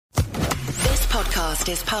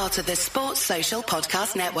podcast is part of the Sports Social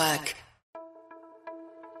Podcast Network.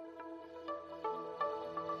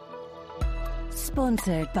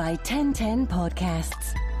 Sponsored by 1010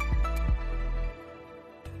 Podcasts.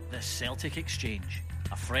 The Celtic Exchange,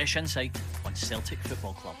 a fresh insight on Celtic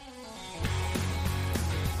Football Club.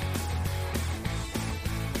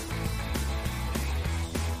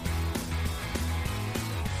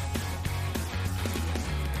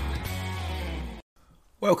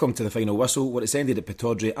 Welcome to the final whistle, where it's ended at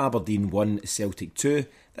Pittodrie, Aberdeen 1, Celtic 2.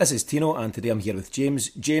 This is Tino, and today I'm here with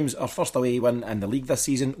James. James, our first away win in the league this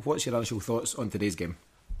season. What's your initial thoughts on today's game?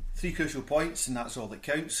 3 crucial points, and that's all that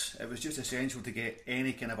counts. It was just essential to get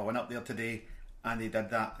any kind of a win up there today, and they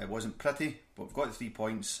did that. It wasn't pretty, but we've got the 3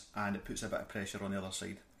 points, and it puts a bit of pressure on the other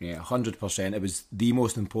side. Yeah, 100%. It was the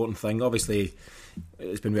most important thing. Obviously,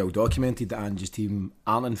 it's been well documented that Ange's team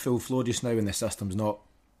aren't in full flow just now, and the system's not,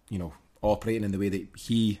 operating in the way that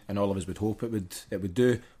he and all of us would hope it would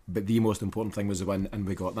do. But the most important thing was the win, and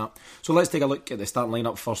we got that. So let's take a look at the starting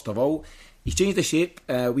lineup first of all. He's changed the shape.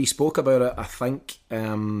 We spoke about it, I think,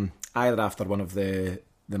 either after one of the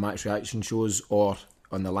match reaction shows or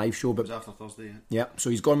on the live show. But it was after Thursday. Yeah,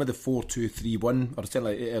 so he's gone with the 4-2-3-1, or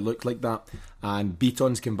certainly it looked like that. And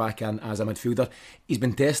Beaton's come back in as a midfielder. He's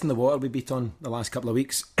been testing the water with Beaton the last couple of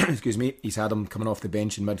weeks. Excuse me. He's had him coming off the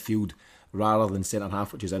bench in midfield rather than centre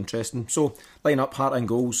half, which is interesting. So, line up, Hart in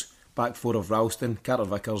goals, back four of Ralston, Carter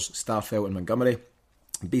Vickers, Starfelt and Montgomery.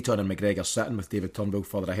 Beaton and McGregor sitting with David Turnbull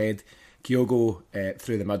further ahead. Kyogo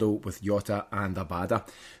through the middle with Jota and Abada.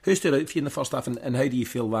 Who stood out for you in the first half, and how do you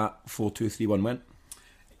feel that 4-2-3-1 went?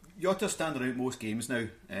 Jota's standing out most games now.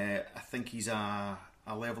 I think he's a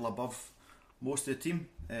level above most of the team.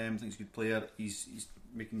 I think he's a good player. He's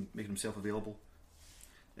making himself available.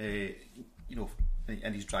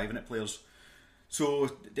 And he's driving at players. So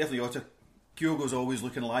definitely Jota. Kyogo's always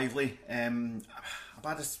looking lively.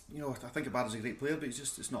 Abada's, I think Abada's a great player, but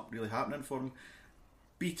it's not really happening for him.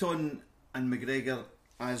 Beaton and McGregor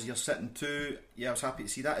as you're sitting two. Yeah, I was happy to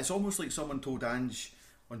see that. It's almost like someone told Ange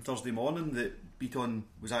on Thursday morning that Beaton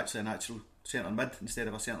was actually a natural centre mid instead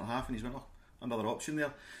of a centre half, and he's went, another option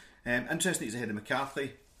there. Interesting he's ahead of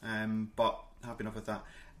McCarthy, but happy enough with that.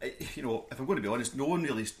 If I'm going to be honest, no one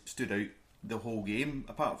really stood out the whole game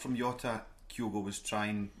apart from Jota. Kyogo was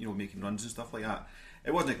trying, making runs and stuff like that.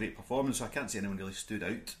 It wasn't a great performance, so I can't say anyone really stood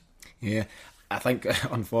out. Yeah, I think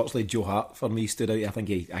unfortunately Joe Hart for me stood out. I think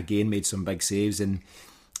he again made some big saves, and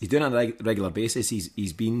he's doing it on a regular basis.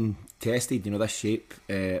 He's been tested. This shape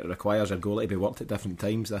requires a goalie to be worked at different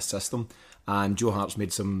times, this system, and Joe Hart's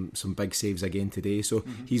made some big saves again today, so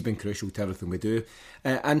he's been crucial to everything we do.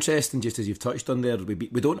 Interesting, just as you've touched on there, we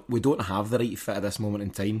don't have the right fit at this moment in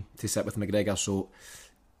time to sit with McGregor. So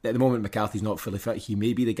at the moment McCarthy's not fully fit. He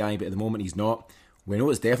may be the guy, but at the moment he's not. We know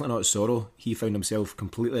it's definitely not Soro. He found himself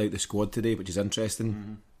completely out the squad today, which is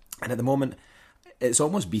interesting. And at the moment it's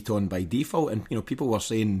almost Beaton by default, and people were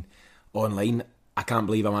saying online, I can't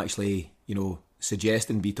believe I'm actually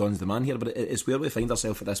suggesting Beaton's the man here, but it's where we find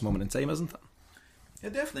ourselves at this moment in time, isn't it?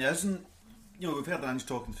 It definitely isn't. We've heard Ange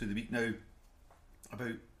talking through the week now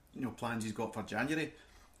about plans he's got for January.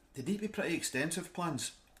 They need to be pretty extensive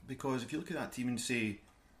plans, because if you look at that team and say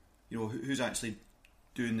who's actually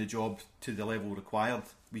doing the job to the level required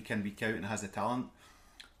week in, week out, and has the talent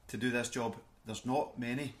to do this job, there's not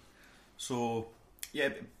many. So yeah,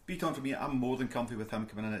 Beaton for me, I'm more than comfy with him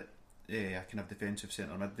coming in at a kind of defensive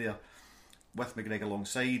centre mid there with McGregor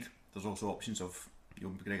alongside. There's also options of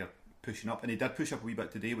McGregor pushing up, and he did push up a wee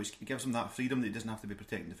bit today, which gives him that freedom that he doesn't have to be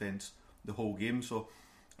protecting defence the whole game. So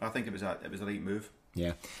I think it was the right move.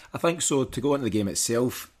 Yeah, I think so. To go into the game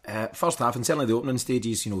itself, first half and certainly the opening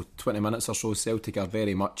stages, 20 minutes or so, Celtic are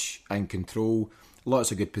very much in control.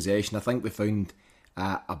 Lots of good possession. I think we found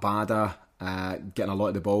Abada getting a lot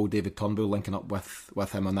of the ball, David Turnbull linking up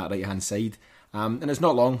with him on that right hand side. And it's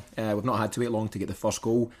not long. We've not had to wait long to get the first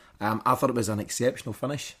goal. I thought it was an exceptional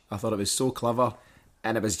finish. I thought it was so clever,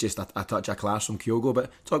 and it was just a touch of class from Kyogo. But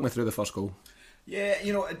talk me through the first goal. Yeah,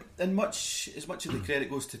 and as much of the credit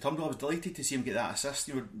goes to Turnbull, I was delighted to see him get that assist.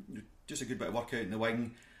 Just a good bit of work out in the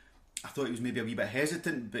wing. I thought he was maybe a wee bit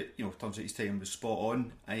hesitant, but turns out his time was spot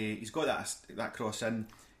on. He's got that cross in.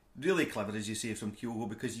 Really clever, as you say, from Kyogo,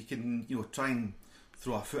 because you can try and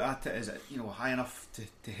throw a foot at it. Is it high enough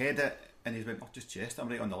to head it? And he's went, just chest, I'm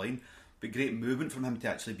right on the line. But great movement from him to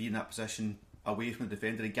actually be in that position away from the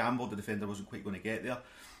defender. He gambled, the defender wasn't quite going to get there.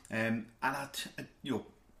 And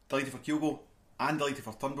delighted for Kyogo and delighted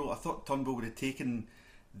for Turnbull. I thought Turnbull would have taken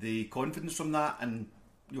the confidence from that and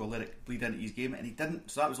let it bleed into his game, and he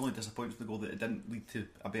didn't. So that was the only disappointment for the goal, that it didn't lead to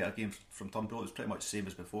a better game from Turnbull. It was pretty much the same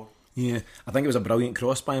as before. Yeah, I think it was a brilliant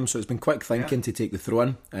cross by him, so it's been quick thinking to take the throw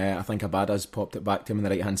in. I think Abada's popped it back to him on the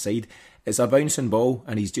right hand side. It's a bouncing ball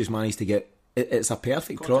and he's just managed to get it's a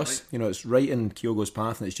perfect cross. Right. It's right in Kyogo's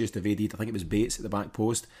path and it's just evaded. I think it was Bates at the back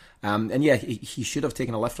post. And yeah, he should have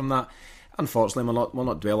taken a lift from that. Unfortunately, we'll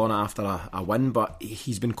not dwell on it after a win, but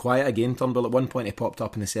he's been quiet again, Turnbull. At one point he popped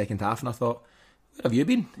up in the second half and I thought, where have you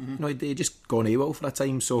been? He just gone AWOL for a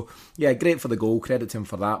time. So yeah, great for the goal, credit to him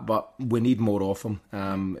for that, but we need more of him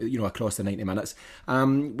across the 90 minutes.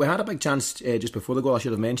 We had a big chance just before the goal, I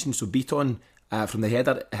should have mentioned. So Beaton from the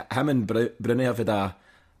header, him and Bruni have had a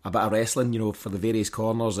bit of wrestling, for the various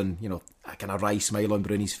corners, and a kind of wry smile on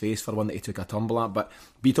Bruni's face for one that he took a tumble at, but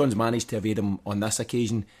Beaton's managed to evade him on this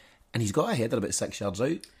occasion and he's got a header about 6 yards out.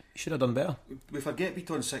 He should have done better. We forget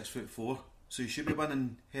Beaton's 6'4", so he should be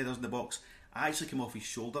winning headers in the box. I actually came off his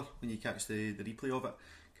shoulder when you catch the replay of it.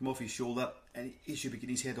 Came off his shoulder and he should be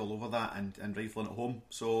getting his head all over that and rifling it home.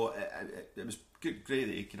 So it was great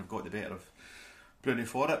that he kind of got the better of Bruni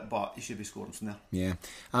for it, but he should be scoring from there. Yeah.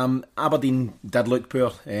 Aberdeen did look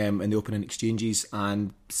poor in the opening exchanges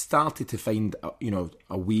and started to find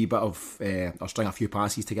a wee bit of or string a few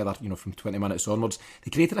passes together from 20 minutes onwards.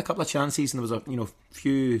 They created a couple of chances and there was a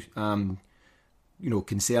few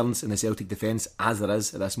concerns in the Celtic defence, as there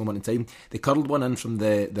is at this moment in time. They curled one in from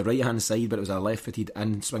the right hand side, but it was a left footed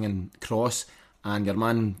in swinging cross, and your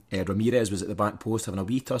man Ramirez was at the back post having a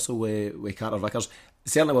wee tussle with Carter Vickers.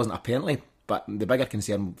 It certainly wasn't a penalty, but the bigger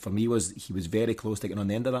concern for me was he was very close to getting on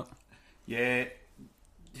the end of that. Yeah,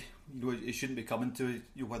 it shouldn't be coming to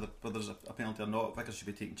whether there's a penalty or not. Vickers should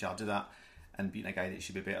be taking charge of that and beating a guy that he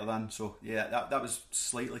should be better than. So yeah, that was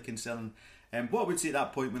slightly concerning. What I would say at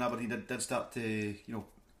that point when Aberdeen did start to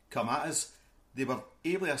come at us, they were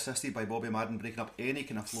ably assisted by Bobby Madden breaking up any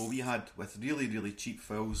kind of flow we had with really, really cheap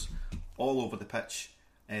fouls all over the pitch.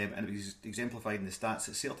 And it was exemplified in the stats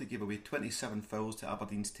that Celtic gave away 27 fouls to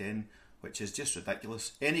Aberdeen's 10, which is just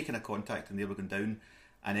ridiculous. Any kind of contact and they were going down,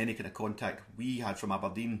 and any kind of contact we had from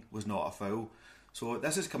Aberdeen was not a foul. So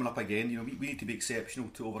this is coming up again. We need to be exceptional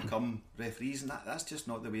to overcome referees, and that's just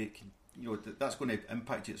not the way it can. That's going to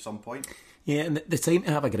impact you at some point. Yeah, and the time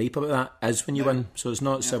to have a gripe about that is when you win. So it's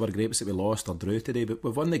not sour grapes that we lost or drew today, but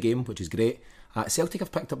we've won the game, which is great. Celtic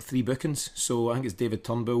have picked up 3 bookings, so I think it's David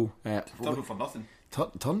Turnbull. Turnbull for nothing.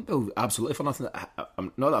 Turnbull absolutely for nothing.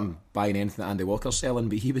 Not that I'm buying anything that Andy Walker's selling,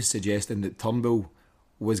 but he was suggesting that Turnbull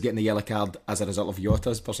was getting the yellow card as a result of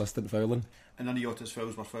Yota's persistent fouling. And none of Yota's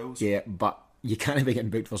fouls were fouls. Yeah, but you can't be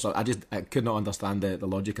getting booked for something. I could not understand the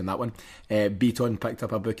logic in that one. Beaton picked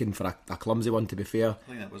up a booking for a clumsy one, to be fair. I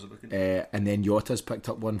think that was a booking. And then Yota's picked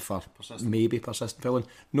up one for maybe persistent fouling.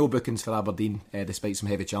 No bookings for Aberdeen, despite some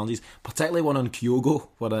heavy challenges. Particularly one on Kyogo,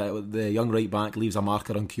 where the young right back leaves a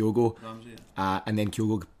marker on Kyogo. Ramsey, yeah. And then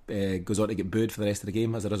Kyogo goes on to get booed for the rest of the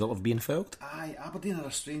game as a result of being fouled. Aye, Aberdeen are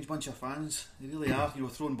a strange bunch of fans. They really are.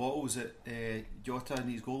 Throwing bottles at Jota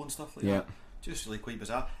and his goal and stuff like that. Just really quite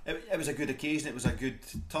bizarre. It was a good occasion. It was a good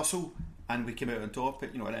tussle, and we came out on top.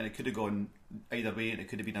 And it could have gone either way, and it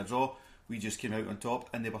could have been a draw. We just came out on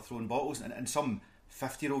top, and they were throwing bottles, and some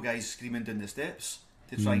 50-year-old guys screaming down the steps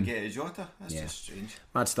to try and get at Jota. That's just strange.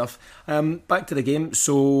 Mad stuff. Back to the game.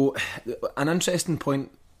 So, an interesting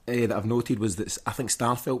point that I've noted was that I think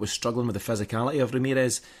Starfelt was struggling with the physicality of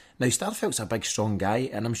Ramirez. Now, Starfelt's a big, strong guy,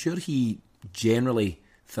 and I'm sure he generally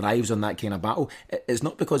thrives on that kind of battle. It's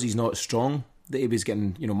not because he's not strong that he was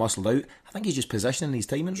getting muscled out. I think he's just positioning his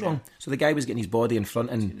timings wrong. So the guy was getting his body in front,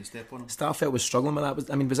 and Starfelt was struggling with that.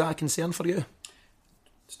 Was that a concern for you?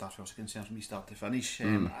 Starfelt's a concern for me start to finish.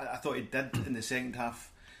 I thought he did in the second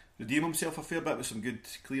half redeem himself a fair bit with some good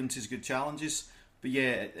clearances, good challenges. But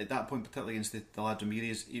yeah, at that point, particularly against the lad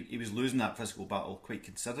Ramirez, he was losing that physical battle quite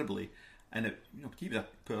considerably. And he was a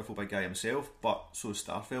powerful big guy himself, but so is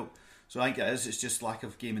Starfelt. So I think it's just lack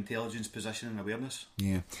of game intelligence, position and awareness.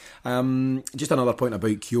 Yeah. Just another point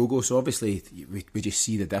about Kyogo. So obviously we just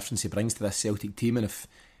see the difference he brings to this Celtic team, and if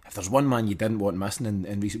there's one man you didn't want missing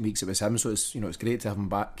in recent weeks, it was him. So it's great to have him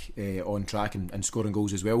back on track and scoring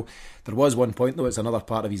goals as well. There was one point though, it's another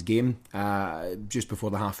part of his game, just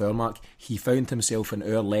before the half hour mark, he found himself in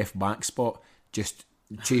our left back spot, just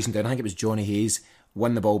chasing down, I think it was Johnny Hayes,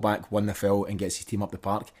 won the ball back, won the foul and gets his team up the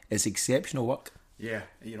park. It's exceptional work. Yeah,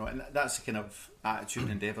 and that's the kind of attitude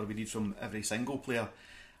and endeavour we need from every single player.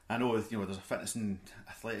 I know, there's a fitness and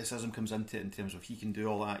athleticism comes into it in terms of he can do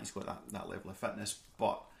all that. He's got that level of fitness,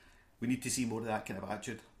 but we need to see more of that kind of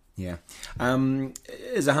attitude. Yeah.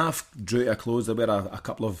 As a half drew to a close, there were a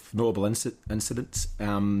couple of notable incidents.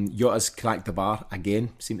 Jota's cracked the bar again,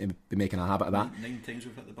 seem to be making a habit of that. 9 times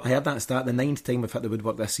we've hit the bar. I heard that stat, the 9th time we've hit the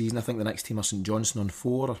woodwork this season. I think the next team are St Johnstone on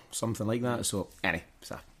 4 or something like that. So, anyway,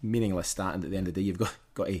 it's a meaningless stat, and at the end of the day, you've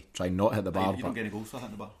got to try and not hit the bar. You don't get any goals for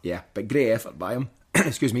hitting the bar. Yeah, but great effort by him.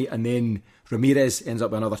 Excuse me. And then Ramirez ends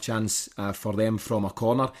up with another chance for them from a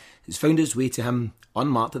corner. It's found its way to him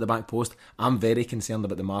unmarked at the back post. I'm very concerned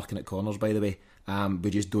about the marking at corners, by the way. We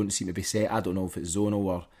just don't seem to be set. I don't know if it's zonal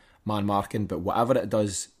or man marking, but whatever it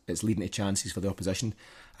does, it's leading to chances for the opposition.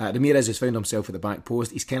 Ramirez has found himself at the back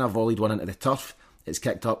post. He's kind of volleyed one into the turf. It's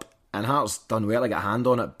kicked up, and Hart's done well to get a hand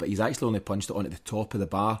on it, but he's actually only punched it on at the top of the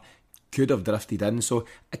bar. Could have drifted in, so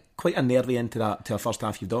quite a nervy into that to a first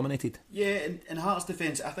half you've dominated. Yeah, in Hart's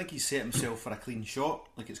defence, I think he's set himself for a clean shot.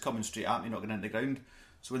 Like, it's coming straight at me, not going into the ground.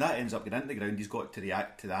 So when that ends up getting into the ground, he's got to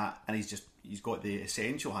react to that, and he's got the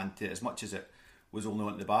essential hand to it. As much as it was only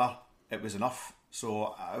onto the bar, it was enough.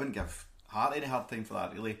 So I wouldn't give Hart any hard time for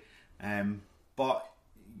that, really. But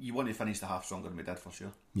you want to finish the half stronger than we did, for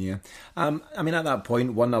sure. Yeah. I mean, at that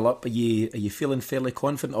point, 1-0 up, are you feeling fairly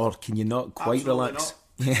confident, or can you not quite Absolutely relax? Not.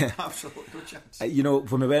 Yeah, absolutely no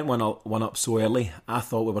chance. When we went one up so early, I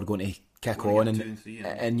thought we were going to kick on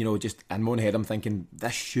and just in my own head I'm thinking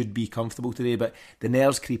this should be comfortable today, but the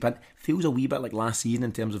nerves creep in. Feels a wee bit like last season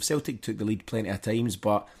in terms of Celtic took the lead plenty of times,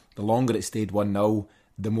 but the longer it stayed 1-0,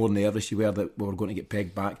 the more nervous you were that we were going to get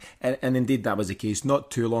pegged back, and indeed that was the case.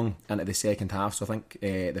 Not too long into the second half, so I think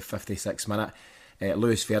the 56th minute,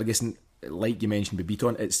 Lewis Ferguson, like you mentioned with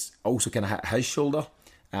Beaton, it's also kind of hit his shoulder.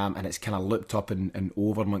 And it's kind of looped up and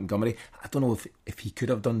over Montgomery. I don't know if he could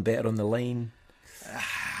have done better on the line.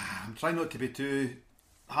 I'm trying not to be too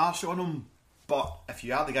harsh on him, but if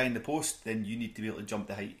you are the guy in the post, then you need to be able to jump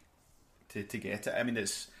the height to get it. I mean,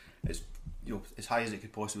 it's as high as it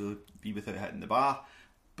could possibly be without hitting the bar,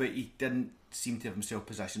 but he didn't seem to have himself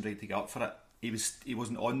positioned right to get up for it. He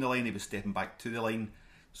wasn't on the line, he was stepping back to the line,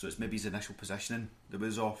 so it's maybe his initial positioning that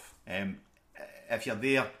was off. If you're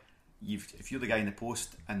there, if you're the guy in the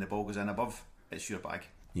post and the ball goes in above, it's your bag.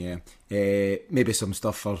 Yeah. Maybe some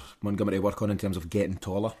stuff for Montgomery to work on in terms of getting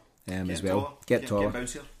taller as well. Get taller.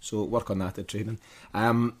 So work on that at training.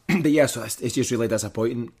 But yeah, so it's just really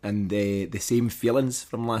disappointing, and the same feelings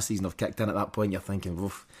from last season have kicked in at that point. You're thinking,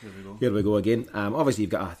 oof, here we go again. Obviously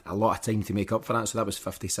you've got a lot of time to make up for that, so that was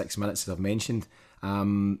 56 minutes as I've mentioned.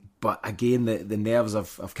 But again, the nerves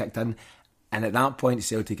have kicked in. And at that point,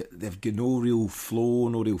 Celtic, they've got no real flow,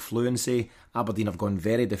 no real fluency. Aberdeen have gone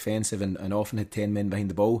very defensive and often had 10 men behind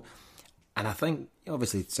the ball. And I think,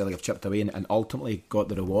 obviously, Celtic have chipped away and ultimately got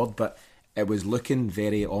the reward, but it was looking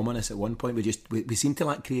very ominous at one point. We seemed to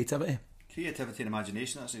lack creativity. Creativity and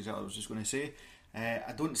imagination, that's exactly what I was just going to say.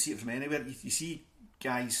 I don't see it from anywhere. You see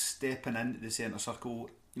guys stepping into the centre circle,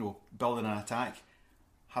 building an attack,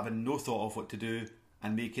 having no thought of what to do,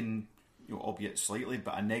 and making, albeit slightly,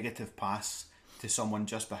 but a negative pass to someone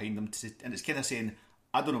just behind them, and it's kind of saying,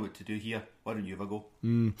 I don't know what to do here, why don't you have a go?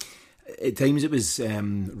 At times it was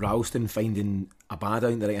Ralston finding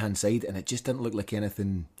Abada on the right hand side, and it just didn't look like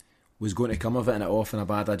anything was going to come of it, and it often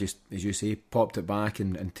Abada just, as you say, popped it back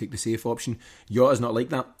and took the safe option. Jota's not like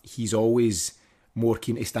that. He's always more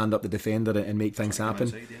keen to stand up the defender and make things happen.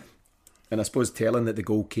 Inside, yeah. And I suppose telling that the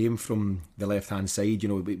goal came from the left-hand side,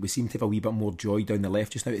 we seem to have a wee bit more joy down the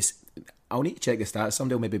left just now. I'll need to check the stats.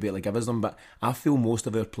 Somebody will maybe be able to give us them, but I feel most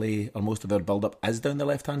of our play or most of our build-up is down the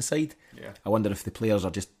left-hand side. Yeah. I wonder if the players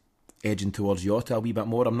are just edging towards Jota a wee bit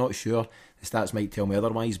more. I'm not sure. The stats might tell me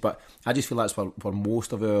otherwise, but I just feel that's where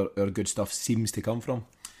most of our good stuff seems to come from.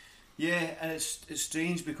 Yeah, and it's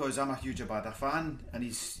strange because I'm a huge Abada fan, and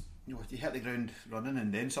he's he hit the ground running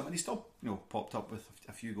and then something. He's still popped up with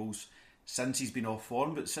a few goals since he's been off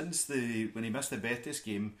form, but since when he missed the Betis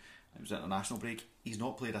game, it was international break, he's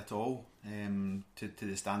not played at all to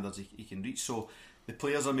the standards he can reach. So the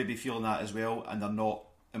players are maybe feeling that as well, and they're not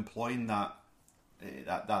employing that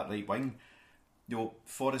right wing.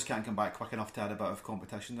 Forrest can't come back quick enough to add a bit of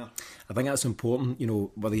competition there. I think that's important,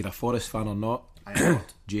 whether you're a Forrest fan or not. I am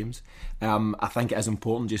not. James. I think it is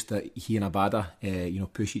important just that he and Abada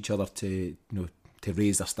push each other to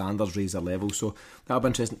raise their standards, raise their levels. So that'll be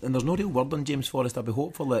interesting. And there's no real word on James Forrest. I'll be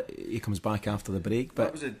hopeful that he comes back after the break.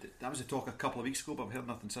 But that was a talk a couple of weeks ago, but I've heard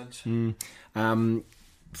nothing since.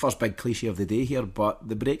 First big cliche of the day here, but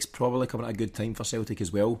the break's probably coming at a good time for Celtic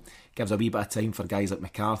as well. Gives a wee bit of time for guys like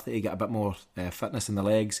McCarthy to get a bit more fitness in the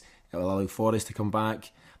legs. It will allow Forrest to come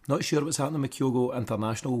back. Not sure what's happening with Kyogo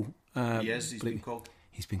International. He's been called.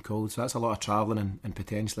 He's been called, so that's a lot of travelling and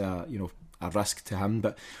potentially a risk to him.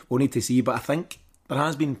 But we'll need to see. But I think there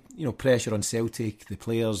has been pressure on Celtic, the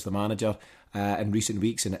players, the manager in recent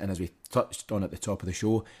weeks, and as we touched on at the top of the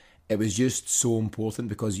show, it was just so important,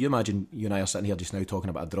 because you imagine you and I are sitting here just now talking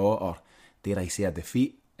about a draw, or dare I say a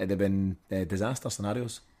defeat. It'd have been disaster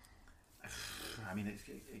scenarios. I mean,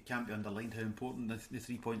 it can't be underlined how important the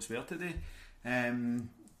 3 points were today. I'm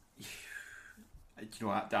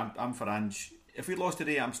for Ange. If we lost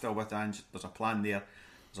today, I'm still with Ange. There's a plan there.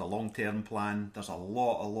 There's a long-term plan. There's a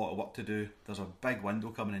lot of work to do. There's a big window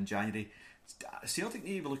coming in January. Celtic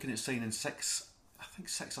need to be looking at signing 6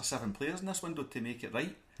 or 7 players in this window to make it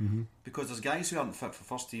right. Mm-hmm. Because there's guys who aren't fit for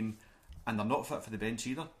first team, and they're not fit for the bench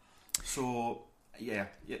either. So yeah,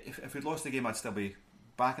 if we'd lost the game, I'd still be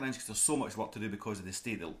backing Ange, because there's so much work to do because of the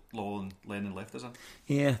state that Law and Lennon left us in.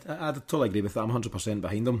 Yeah, I totally agree with that. I'm 100%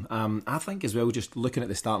 behind them. I think as well, just looking at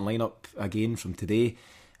the starting lineup again from today,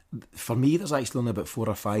 for me there's actually only about 4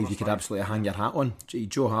 or 5 you could absolutely hang your hat on.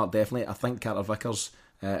 Joe Hart definitely. I think Carter Vickers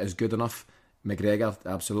is good enough. McGregor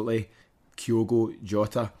absolutely. Kyogo,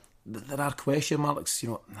 Jota. There are question marks.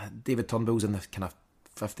 David Turnbull's in the kind of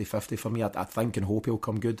 50-50 for me. I think and hope he'll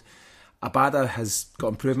come good. Abada has got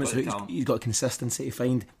improvements. He's got consistency to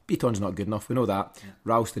find. Beaton's not good enough, we know that. Yeah.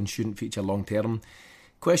 Ralston shouldn't feature long term.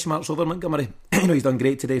 Question marks over Montgomery. He's done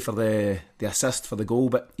great today for the assist for the goal,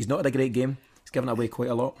 but he's not had a great game. He's given away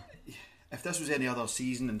quite a lot. If this was any other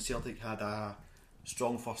season and Celtic had a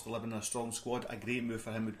strong first 11 and a strong squad, a great move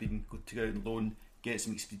for him would be to go out on loan, get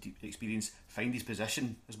some experience, find his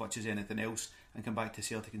position as much as anything else, and come back to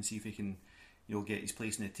Celtic and see if he can get his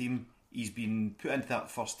place in the team. He's been put into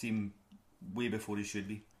that first team way before he should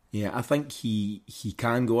be. Yeah, I think he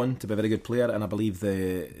can go on to be a very good player, and I believe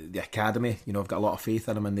the academy, I've got a lot of faith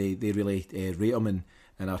in him, and they really rate him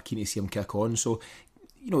and are keen to see him kick on. So,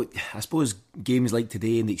 I suppose games like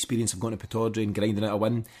today and the experience of going to Pittodrie and grinding out a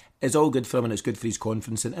win is all good for him, and it's good for his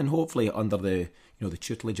confidence, and hopefully under the the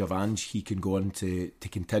tutelage of Ange, he can go on to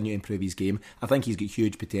continue to improve his game. I think he's got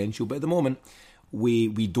huge potential, but at the moment we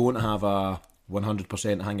don't have a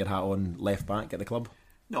 100% hang your hat on left back at the club.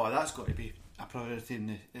 No, that's got to be a priority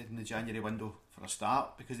in the January window for a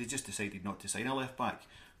start, because they just decided not to sign a left back.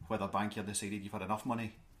 Whether Bankier decided you've had enough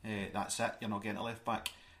money, that's it, you're not getting a left back.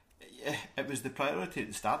 It was the priority at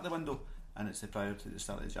the start of the window, and it's the priority at the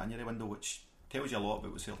start of the January window, which tells you a lot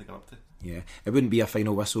about what Celtic are up to. Yeah, it wouldn't be a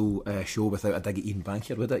final whistle show without a dig at Ian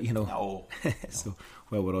Bankier, would it? No. So,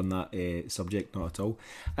 well, we're on that subject, not at all.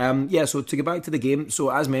 So to get back to the game, so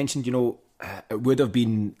as mentioned, it would have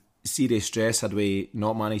been serious stress had we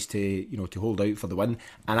not managed to to hold out for the win.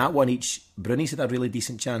 And at one each, Bruni's had a really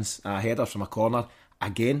decent chance, a header from a corner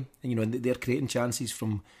again. And they're creating chances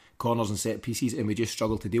from corners and set pieces, and we just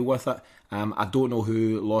struggled to deal with it. I don't know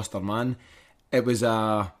who lost their man. It was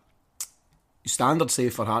a standard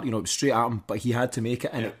save for Hart. It was straight at him, but he had to make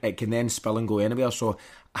it, and it can then spill and go anywhere. So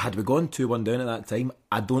had we gone 2-1 down at that time,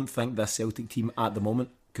 I don't think this Celtic team at the moment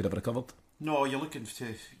could have recovered. No, you're looking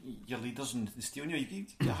to your leaders and stealing you. You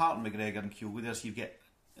get Hart and McGregor and Kyogo there, so you get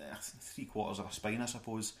 3/4 of a spine, I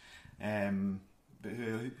suppose. But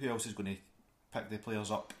who else is going to pick the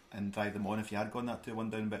players up and drive them on if you had gone that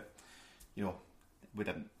 2-1 down? But we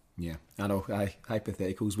didn't. Yeah, I know.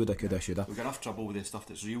 Hypotheticals, woulda, coulda, shoulda. We've got enough trouble with the stuff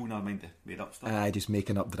that's real, never mind the made up stuff. Just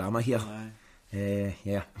making up drama here.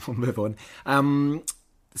 We'll move on.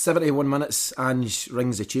 71 minutes, Ange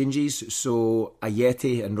rings the changes. So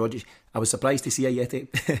Ayeti and Rogic. I was surprised to see Ayeti.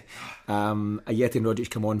 Ayeti and Rogic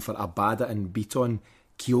come on for Abada and Beaton.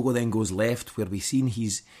 Kyogo then goes left, where we've seen he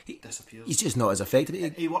disappears. He's just not as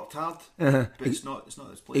effective. He worked hard, but it's not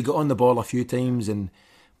his place. He got on the ball a few times and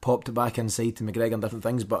popped it back inside to McGregor and different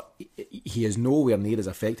things, but he is nowhere near as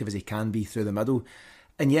effective as he can be through the middle.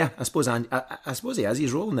 And yeah, I suppose he is.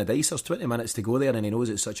 He's rolling the dice. There's 20 minutes to go there, and he knows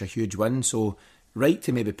it's such a huge win. So right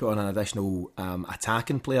to maybe put on an additional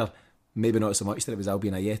attacking player. Maybe not so much that it was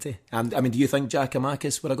Albion Ayeti. Do you think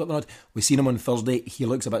Giakoumakis would have got the nod? We've seen him on Thursday. He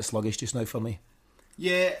looks a bit sluggish just now for me.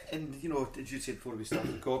 Yeah, and as you said before we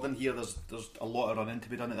started recording here, there's a lot of running to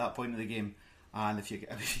be done at that point of the game. And if you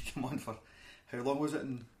come on for, how long was it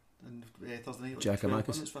in Thursday night?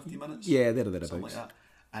 Giakoumakis, 15 minutes? Yeah, thereabouts. Something like that.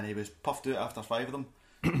 And he was puffed out after 5 of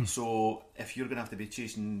them. So if you're going to have to be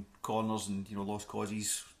chasing corners and lost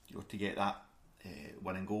causes to get that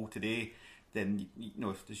winning goal today, then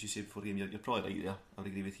as you said before the game, you're probably right there. I would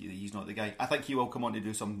agree with you that he's not the guy. I think he will come on to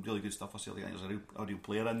do some really good stuff for Celtic. I think there's a real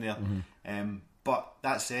player in there. Mm-hmm. But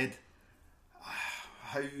that said,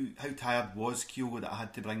 how tired was Kyogo that I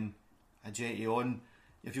had to bring Ajeti on?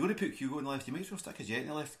 If you're going to put Kyogo on the left, you might as well stick Ajeti on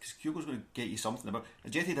the left, because Kyogo's going to get you something. About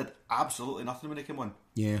Ajeti did absolutely nothing when he came on.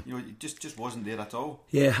 Yeah, it just wasn't there at all.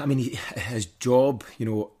 Yeah, his job,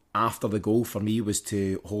 after the goal for me was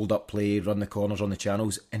to hold up play, run the corners on the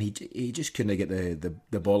channels, and he just couldn't get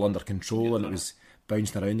the ball under control, and it was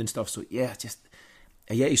bouncing around and stuff. So yeah,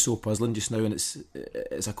 he's so puzzling just now, and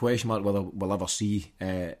it's a question mark whether we'll ever see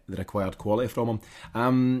the required quality from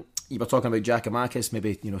him. You were talking about Giakoumakis,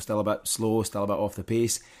 maybe still a bit slow, still a bit off the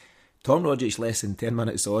pace. Tom Rogic, less than 10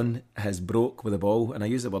 minutes on, has broke with the ball, and I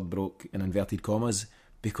use the word broke in inverted commas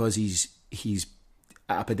because he's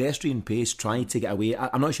at a pedestrian pace trying to get away.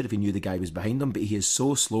 I'm not sure if he knew the guy was behind him, but he is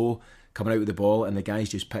so slow coming out with the ball, and the guy's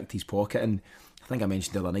just picked his pocket. And I think I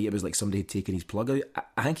mentioned the other night it was like somebody had taken his plug out.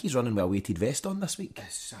 I think he's running with a weighted vest on this week.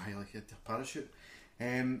 It's like a parachute.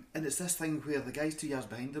 And it's this thing where the guy's 2 years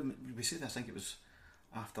behind him. We said this, I think it was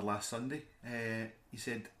after last Sunday. He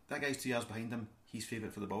said that guy's 2 years behind him, he's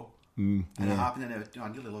favourite for the ball. And it happened, and I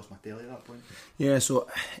nearly lost my telly at that point. Yeah, so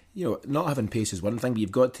not having pace is one thing, but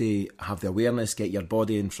you've got to have the awareness, get your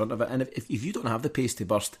body in front of it, and if you don't have the pace to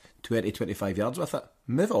burst 20-25 yards with it,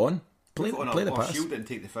 move on. Play the pass. Shield it and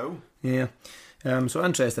take the foul. Yeah. So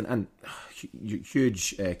interesting, and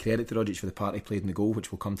huge credit to Rogic for the part he played in the goal,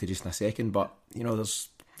 which we'll come to just in a second. But there's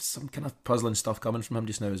some kind of puzzling stuff coming from him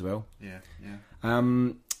just now as well. Yeah.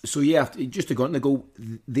 So yeah, just to go into the goal,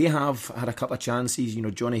 they have had a couple of chances.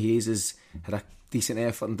 Johnny Hayes has had a decent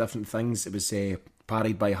effort in different things. It was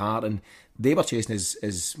parried by Hart, and they were chasing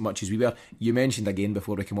as much as we were. You mentioned again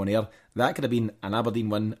before we came on air, that could have been an Aberdeen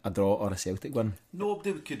win, a draw, or a Celtic win.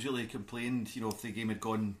 Nobody could really complain, if the game had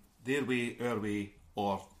gone their way, our way,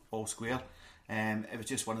 or all square. It was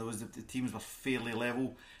just one of those. The teams were fairly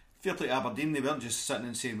level. Fair play to Aberdeen, they weren't just sitting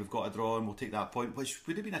and saying we've got a draw and we'll take that point, which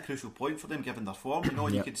would have been a crucial point for them given their form.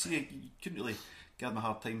 You could see, you couldn't really give them a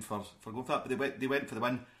hard time for going for that, but they went for the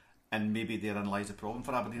win, and maybe therein lies the problem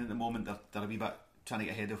for Aberdeen at the moment. They're a wee bit trying to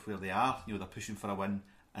get ahead of where they are. They're pushing for a win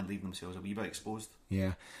and leaving themselves a wee bit exposed.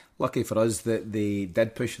 Yeah, lucky for us that they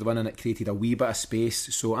did push for the win, and it created a wee bit of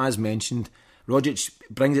space. So as mentioned, Rogic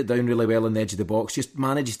brings it down really well on the edge of the box, just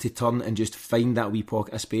manages to turn and just find that wee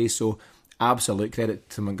pocket of space. So absolute credit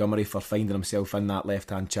to Montgomery for finding himself in that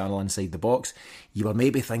left-hand channel inside the box. You were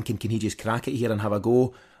maybe thinking, can he just crack it here and have a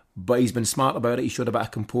go? But he's been smart about it. He showed a bit of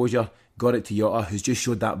composure, got it to Jota, who's just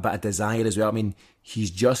showed that bit of desire as well. I mean, he's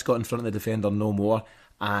just got in front of the defender, no more,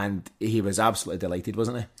 and he was absolutely delighted,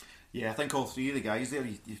 wasn't he? Yeah, I think all three of the guys there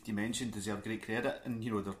you mentioned deserve great credit, and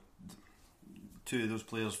two of those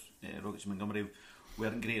players, Rogic and Montgomery,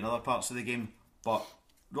 weren't great in other parts of the game, but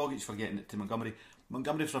Rogic for getting it to Montgomery for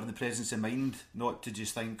having the presence in mind, not to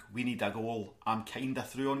just think we need a goal, I'm kind of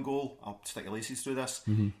through on goal, I'll stick the laces through this.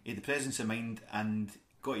 He had the presence in mind and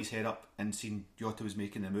got his head up and seen Jota was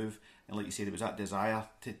making the move, and like you said, it was that desire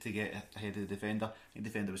to get ahead of the defender. I think the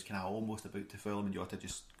defender was kind of almost about to foul him, and Jota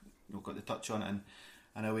just got the touch on it,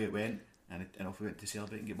 and away it went, and off we went to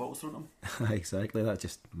celebrate and get bottles thrown at him. Exactly, that's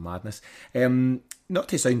just madness. Not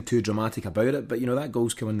to sound too dramatic about it, but that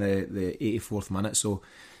goal's come in the 84th minute, so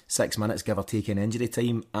 6 minutes give or take in injury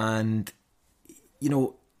time, and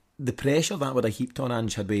the pressure that would have heaped on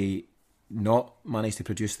Ange had we not managed to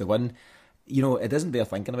produce the win. It doesn't bear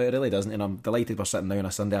thinking about, it really doesn't, and I'm delighted we're sitting now on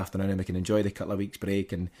a Sunday afternoon and we can enjoy the couple of weeks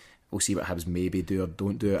break, and we'll see what Hibs maybe do or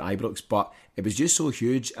don't do at Ibrox. But it was just so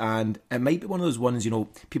huge, and it might be one of those ones,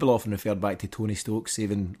 people often refer back to Tony Stokes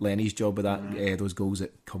saving Lenny's job with that those goals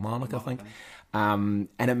at Kilmarnock, I think. And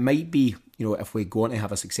it might be, if we go on to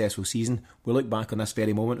have a successful season, we'll look back on this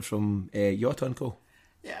very moment from Jota and co.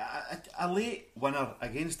 Yeah, a late winner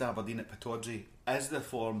against Aberdeen at Pittodrie is the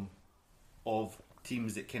form of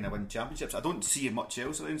teams that kind of win championships. I don't see much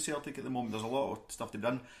else around Celtic at the moment. There's a lot of stuff to be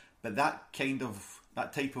done, but that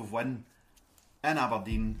type of win in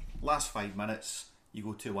Aberdeen, last 5 minutes, you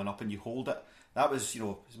go 2-1 up and you hold it. That was,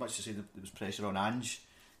 as much as I say there was pressure on Ange,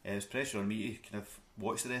 there's pressure on me to kind of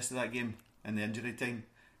watch the rest of that game in the injury time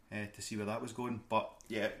to see where that was going. But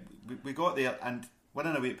yeah, we got there, and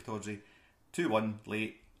winning away at Pittodrie 2-1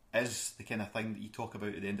 late is the kind of thing that you talk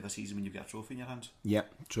about at the end of a season when you've got a trophy in your hands. Yeah,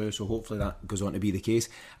 true. So hopefully that goes on to be the case.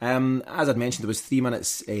 As I'd mentioned, there was 3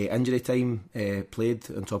 minutes injury time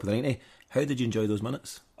played on top of the 90. How did you enjoy those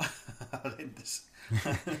minutes? Horrendous.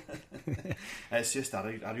 It's just a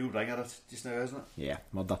real ringer just now, isn't it? Yeah,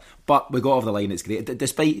 murder. But we got over the line, it's great.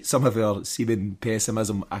 Despite some of our seeming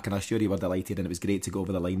pessimism, I can assure you we're delighted, and it was great to go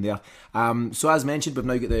over the line there. So as mentioned, we've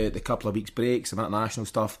now got the couple of weeks break, some international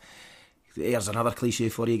stuff. Here's another cliche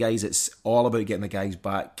for you guys. It's all about getting the guys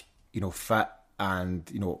back, fit and,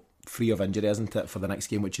 free of injury, isn't it, for the next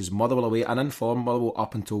game, which is Motherwell away, and in form Motherwell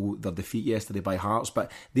up until their defeat yesterday by Hearts, but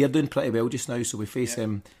they're doing pretty well just now, so we face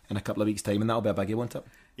them in a couple of weeks' time, and that'll be a biggie, won't it?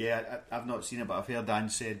 Yeah, I've not seen it, but I've heard Dan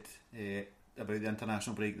said about the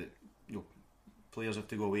international break that players have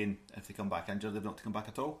to go away, and if they come back injured, they've not to come back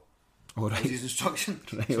at all. All right. That's his instruction.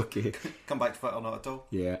 Right, okay. Come back fit or not at all.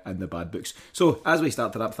 Yeah, and the bad books. So, as we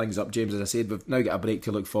start to wrap things up, James, as I said, we've now got a break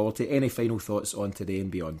to look forward to. Any final thoughts on today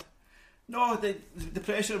and beyond? No, the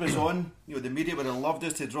pressure was on. You know, the media would have loved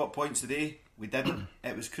us to drop points today. We didn't.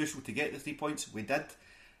 It was crucial to get the 3 points. We did.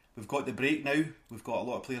 We've got the break now. We've got a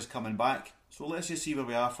lot of players coming back. So let's just see where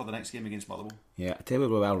we are for the next game against Motherwell. Yeah, I tell you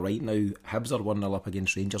where we are right now. Hibs are 1-0 up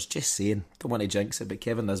against Rangers. Just saying. Don't want to jinx it, but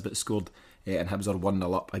Kevin Nisbet scored and Hibs are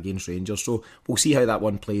 1-0 up against Rangers. So we'll see how that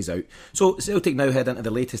one plays out. So Celtic now head into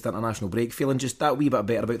the latest international break, feeling just that wee bit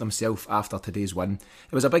better about themselves after today's win.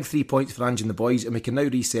 It was a big 3 points for Ange and the boys, and we can now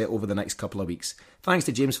reset over the next couple of weeks. Thanks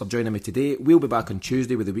to James for joining me today. We'll be back on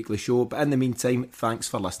Tuesday with the weekly show, but in the meantime, thanks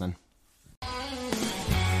for listening.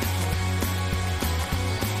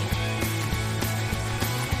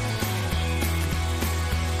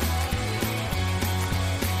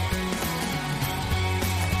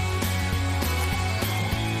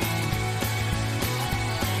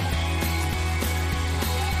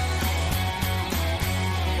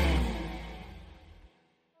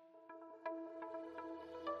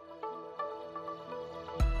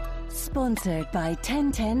 Sponsored by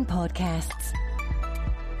 1010 Podcasts.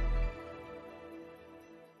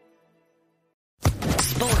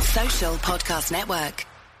 Sports Social Podcast Network.